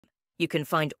You can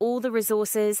find all the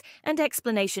resources and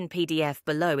explanation PDF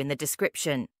below in the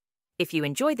description. If you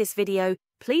enjoy this video,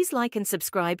 please like and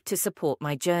subscribe to support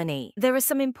my journey. There are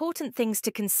some important things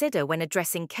to consider when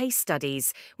addressing case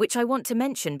studies, which I want to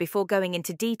mention before going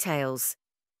into details.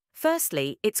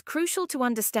 Firstly, it's crucial to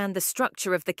understand the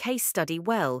structure of the case study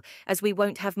well, as we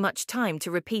won't have much time to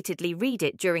repeatedly read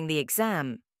it during the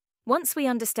exam. Once we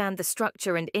understand the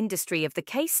structure and industry of the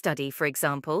case study, for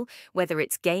example, whether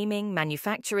it's gaming,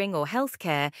 manufacturing, or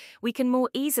healthcare, we can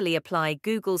more easily apply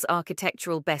Google's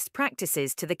architectural best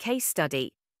practices to the case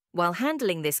study. While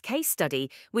handling this case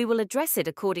study, we will address it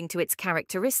according to its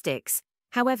characteristics.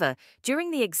 However,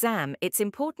 during the exam, it's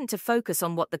important to focus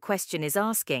on what the question is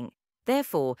asking.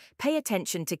 Therefore, pay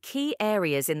attention to key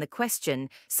areas in the question,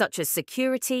 such as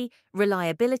security,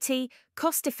 reliability,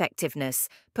 cost-effectiveness,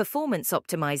 performance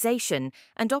optimization,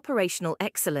 and operational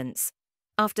excellence.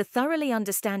 After thoroughly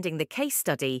understanding the case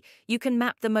study, you can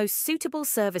map the most suitable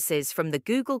services from the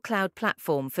Google Cloud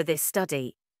platform for this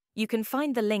study. You can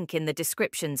find the link in the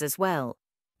descriptions as well.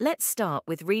 Let's start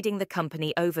with reading the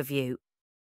company overview.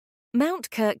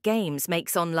 Mountkirk Games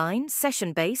makes online,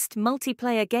 session-based,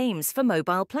 multiplayer games for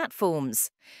mobile platforms.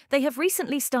 They have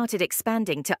recently started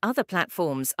expanding to other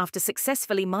platforms after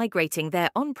successfully migrating their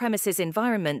on-premises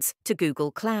environments to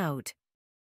Google Cloud.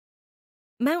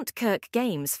 Mountkirk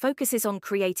Games focuses on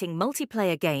creating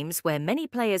multiplayer games where many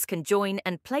players can join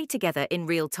and play together in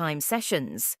real-time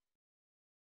sessions.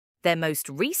 Their most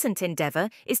recent endeavor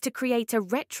is to create a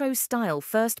retro-style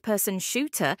first-person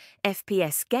shooter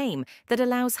 (FPS) game that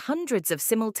allows hundreds of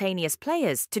simultaneous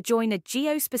players to join a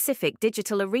geo-specific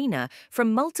digital arena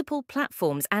from multiple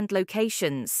platforms and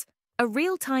locations. A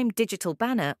real-time digital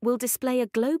banner will display a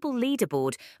global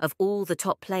leaderboard of all the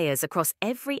top players across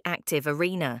every active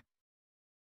arena.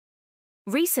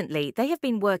 Recently, they have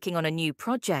been working on a new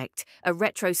project, a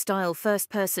retro-style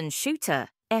first-person shooter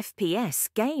 (FPS)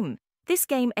 game. This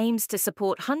game aims to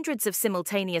support hundreds of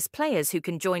simultaneous players who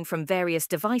can join from various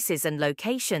devices and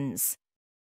locations.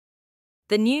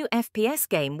 The new FPS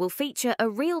game will feature a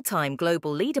real-time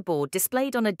global leaderboard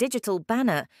displayed on a digital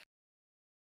banner.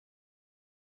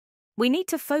 We need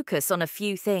to focus on a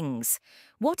few things.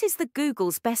 What is the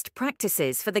Google's best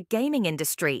practices for the gaming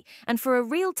industry and for a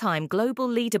real-time global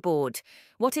leaderboard?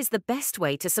 What is the best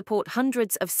way to support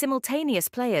hundreds of simultaneous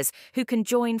players who can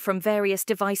join from various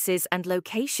devices and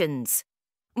locations?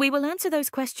 We will answer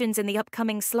those questions in the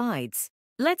upcoming slides.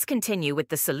 Let's continue with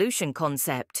the solution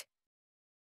concept.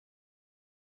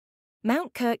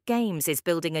 Mountkirk Games is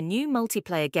building a new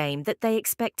multiplayer game that they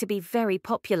expect to be very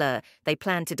popular. They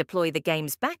plan to deploy the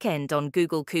game's backend on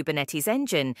Google Kubernetes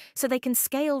Engine so they can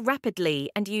scale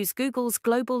rapidly and use Google's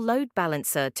global load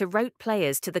balancer to route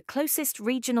players to the closest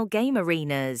regional game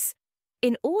arenas.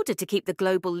 In order to keep the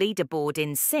global leaderboard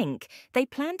in sync, they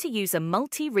plan to use a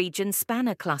multi-region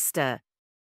spanner cluster.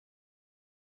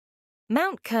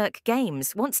 Mountkirk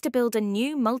Games wants to build a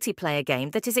new multiplayer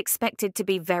game that is expected to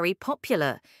be very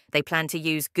popular. They plan to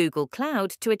use Google Cloud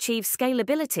to achieve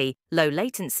scalability, low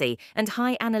latency, and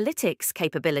high analytics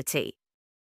capability.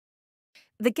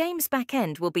 The game's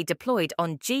backend will be deployed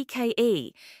on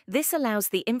GKE. This allows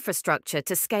the infrastructure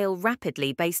to scale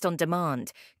rapidly based on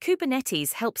demand.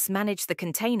 Kubernetes helps manage the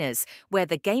containers where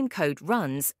the game code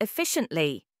runs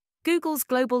efficiently. Google's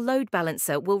global load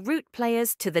balancer will route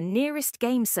players to the nearest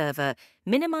game server,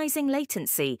 minimizing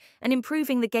latency and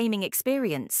improving the gaming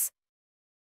experience.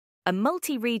 A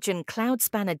multi-region cloud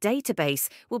spanner database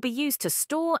will be used to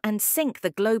store and sync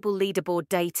the global leaderboard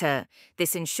data.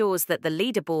 This ensures that the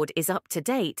leaderboard is up to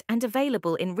date and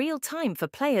available in real time for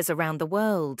players around the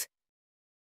world.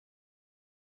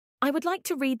 I would like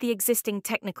to read the existing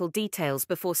technical details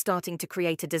before starting to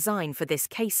create a design for this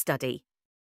case study.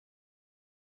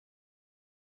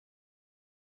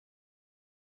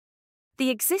 The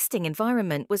existing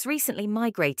environment was recently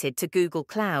migrated to Google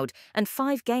Cloud, and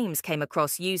 5 games came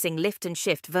across using lift and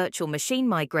shift virtual machine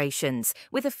migrations,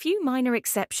 with a few minor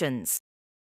exceptions.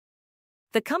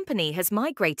 The company has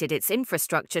migrated its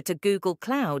infrastructure to Google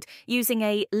Cloud using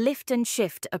a lift and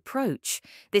shift approach.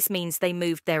 This means they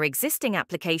moved their existing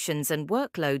applications and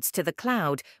workloads to the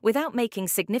cloud without making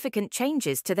significant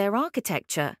changes to their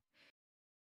architecture.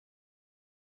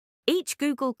 Each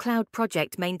Google Cloud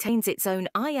project maintains its own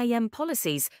IAM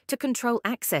policies to control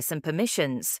access and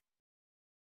permissions.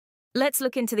 Let's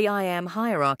look into the IAM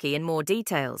hierarchy in more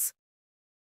details.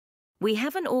 We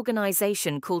have an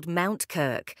organization called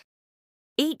Mountkirk.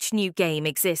 Each new game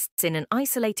exists in an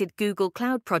isolated Google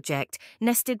Cloud project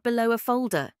nested below a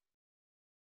folder.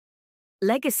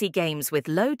 Legacy games with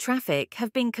low traffic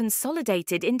have been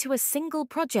consolidated into a single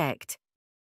project.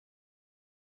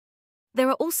 There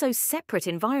are also separate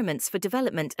environments for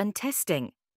development and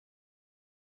testing.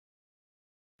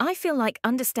 I feel like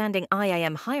understanding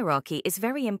IAM hierarchy is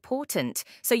very important,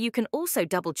 so you can also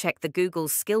double-check the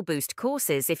Google's Skill Boost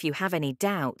courses if you have any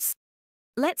doubts.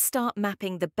 Let's start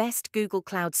mapping the best Google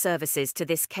Cloud services to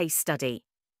this case study.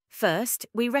 First,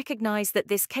 we recognize that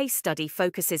this case study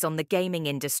focuses on the gaming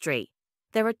industry.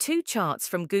 There are 2 charts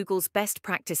from Google's best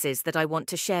practices that I want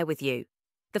to share with you.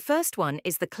 The first one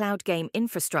is the cloud game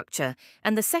infrastructure,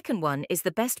 and the second one is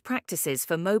the best practices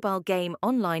for mobile game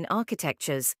online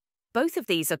architectures. Both of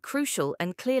these are crucial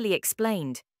and clearly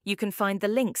explained. You can find the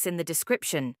links in the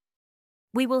description.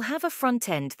 We will have a front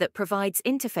end that provides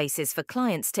interfaces for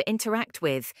clients to interact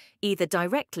with, either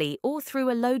directly or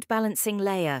through a load balancing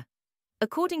layer.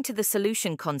 According to the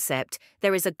solution concept,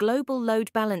 there is a global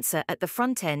load balancer at the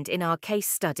front end in our case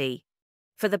study.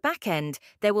 For the back end,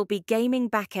 there will be gaming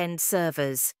back-end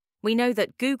servers. We know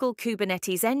that Google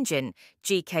Kubernetes Engine,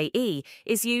 GKE,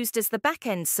 is used as the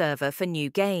back-end server for new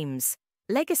games.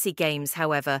 Legacy games,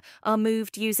 however, are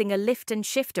moved using a lift and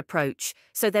shift approach,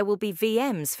 so there will be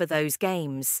VMs for those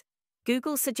games.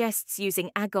 Google suggests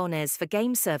using Agones for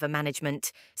game server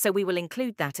management, so we will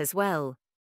include that as well.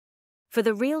 For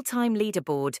the real-time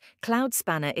leaderboard, Cloud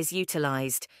Spanner is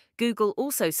utilized. Google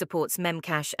also supports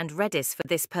Memcache and Redis for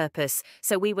this purpose,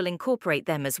 so we will incorporate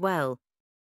them as well.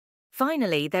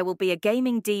 Finally, there will be a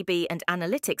gaming DB and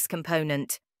analytics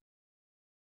component.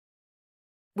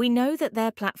 We know that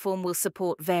their platform will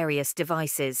support various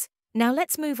devices. Now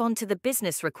let's move on to the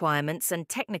business requirements and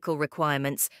technical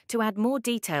requirements to add more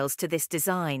details to this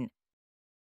design.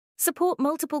 Support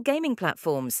multiple gaming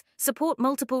platforms. Support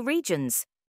multiple regions.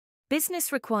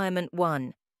 Business requirement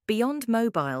 1. Beyond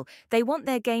mobile, they want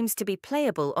their games to be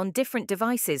playable on different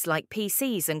devices like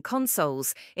PCs and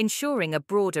consoles, ensuring a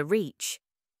broader reach.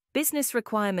 Business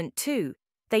requirement 2.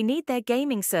 They need their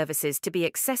gaming services to be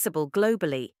accessible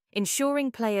globally, ensuring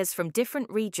players from different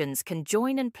regions can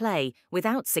join and play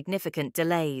without significant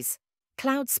delays.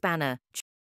 Cloud Spanner.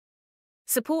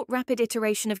 Support rapid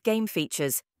iteration of game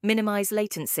features, minimize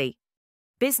latency.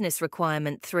 Business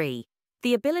requirement 3.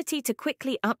 The ability to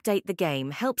quickly update the game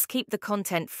helps keep the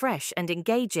content fresh and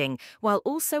engaging while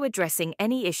also addressing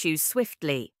any issues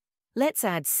swiftly. Let's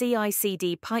add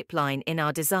CI/CD pipeline in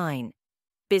our design.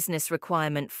 Business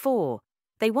requirement 4.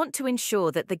 They want to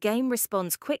ensure that the game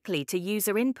responds quickly to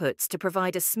user inputs to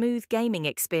provide a smooth gaming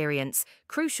experience,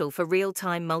 crucial for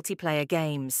real-time multiplayer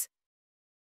games.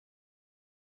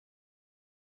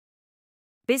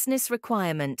 Business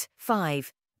requirement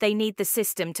 5. They need the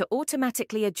system to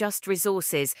automatically adjust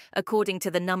resources according to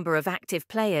the number of active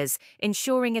players,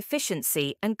 ensuring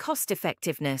efficiency and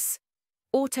cost-effectiveness.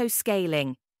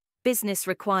 Auto-scaling. Business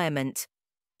requirement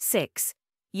 6.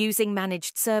 Using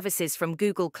managed services from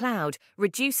Google Cloud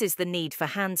reduces the need for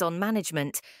hands-on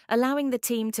management, allowing the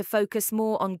team to focus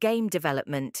more on game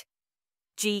development.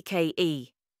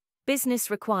 GKE. Business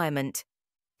requirement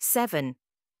 7.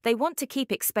 They want to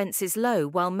keep expenses low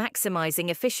while maximizing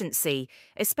efficiency,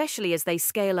 especially as they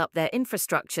scale up their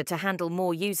infrastructure to handle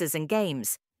more users and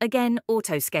games. Again,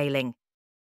 auto-scaling.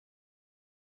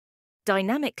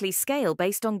 Dynamically scale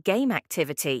based on game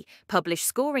activity, publish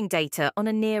scoring data on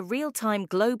a near real-time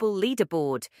global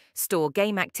leaderboard, store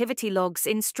game activity logs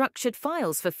in structured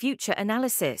files for future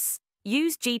analysis.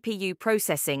 Use GPU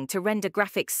processing to render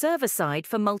graphics server-side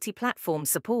for multi-platform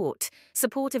support.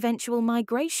 Support eventual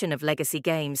migration of legacy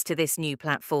games to this new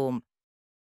platform.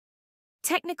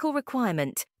 Technical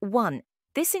requirement 1.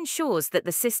 This ensures that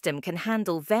the system can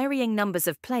handle varying numbers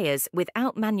of players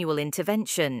without manual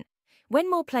intervention. When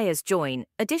more players join,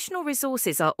 additional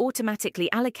resources are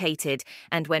automatically allocated,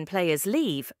 and when players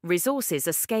leave, resources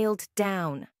are scaled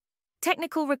down.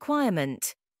 Technical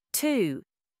requirement 2.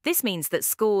 This means that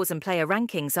scores and player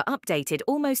rankings are updated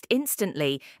almost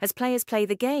instantly as players play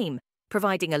the game,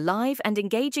 providing a live and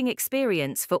engaging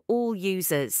experience for all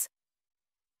users.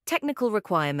 Technical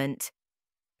requirement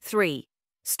 3.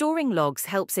 Storing logs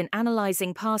helps in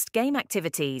analyzing past game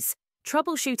activities,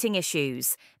 troubleshooting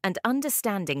issues, and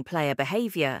understanding player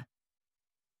behavior.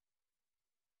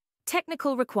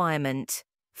 Technical requirement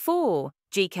 4.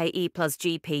 GKE plus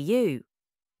GPU.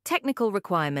 Technical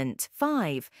requirement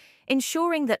 5.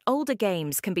 Ensuring that older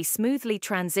games can be smoothly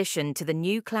transitioned to the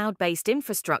new cloud-based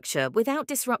infrastructure without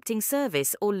disrupting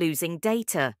service or losing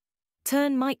data.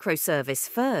 Turn microservice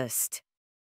first.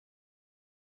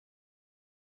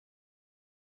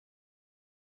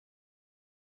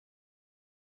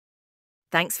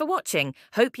 Thanks for watching.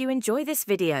 Hope you enjoy this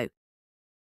video.